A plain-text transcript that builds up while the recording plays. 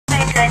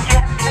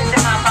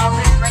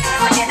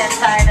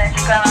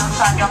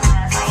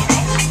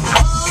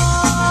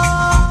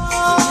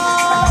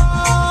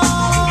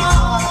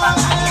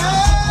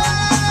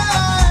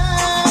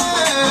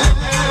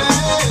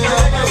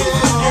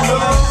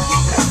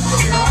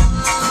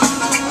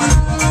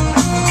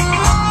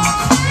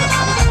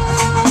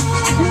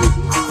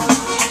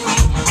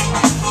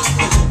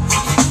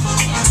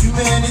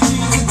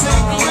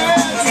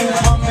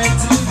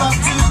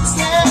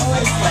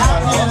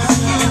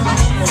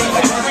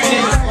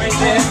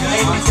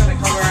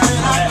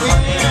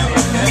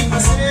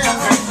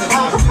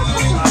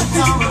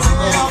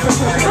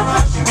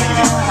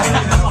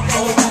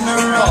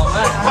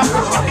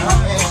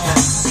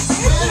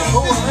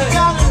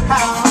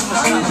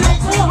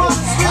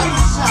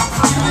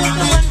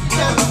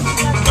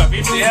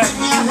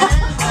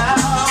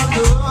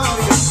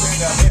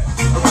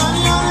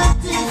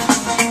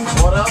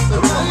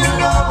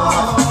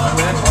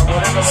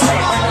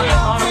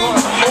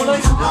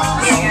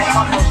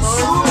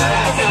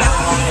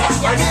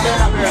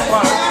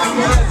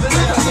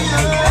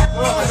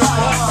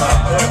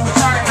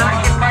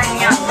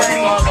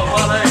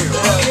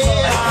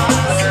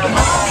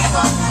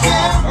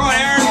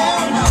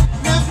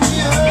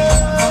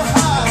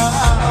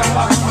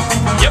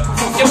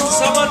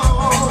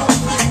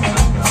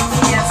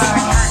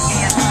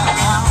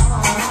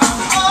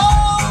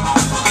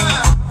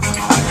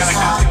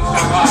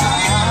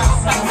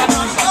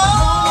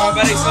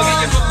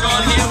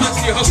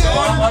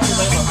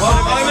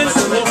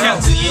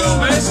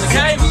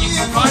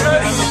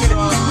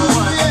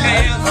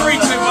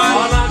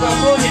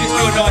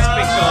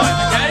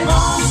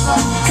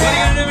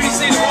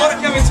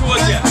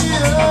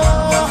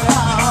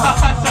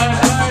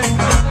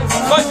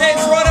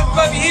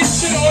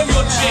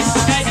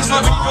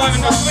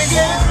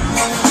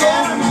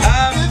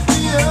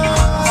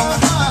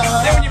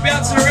Then when you're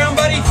bouncing around,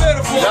 buddy, third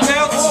or fourth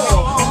bounce.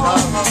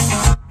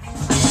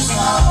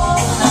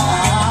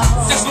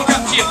 Just look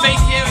up to your feet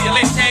here with your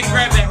left hand,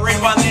 grab that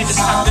red one there, just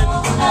tucked in,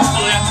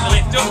 pull it out to the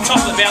left. Do it on top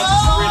of the bounce,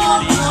 it's really,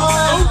 really easy.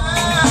 Cool.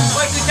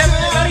 Wait to the camera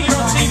there, buddy, you're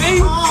on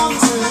TV.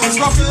 Let's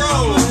rock and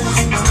roll.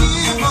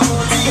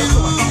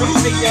 Drop your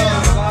feet down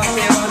on the glass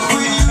there,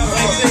 buddy.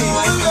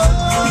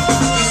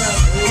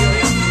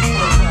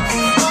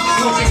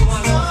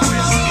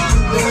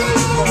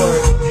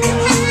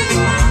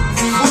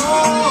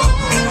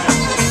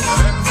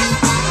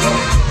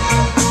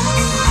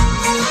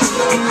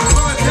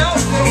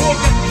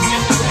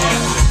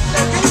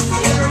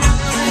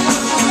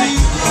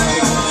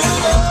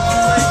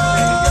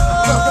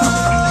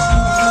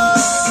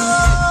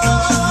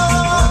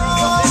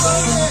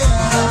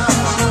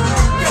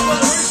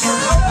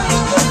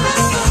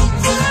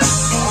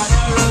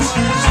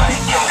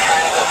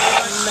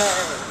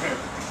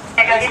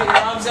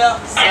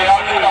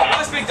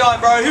 Nice big dive,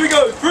 bro. Here we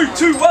go. 3,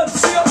 2, 1.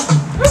 See ya.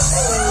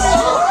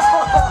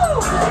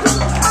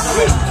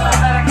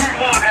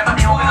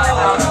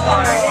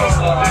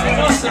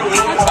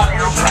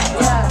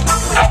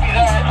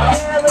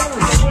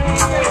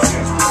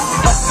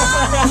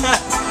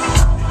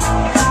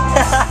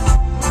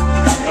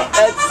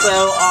 That's so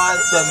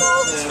awesome.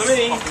 For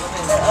me.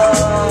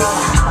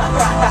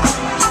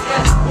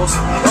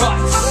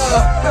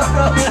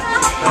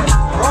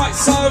 Right,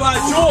 so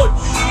George.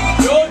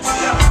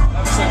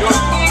 So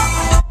George.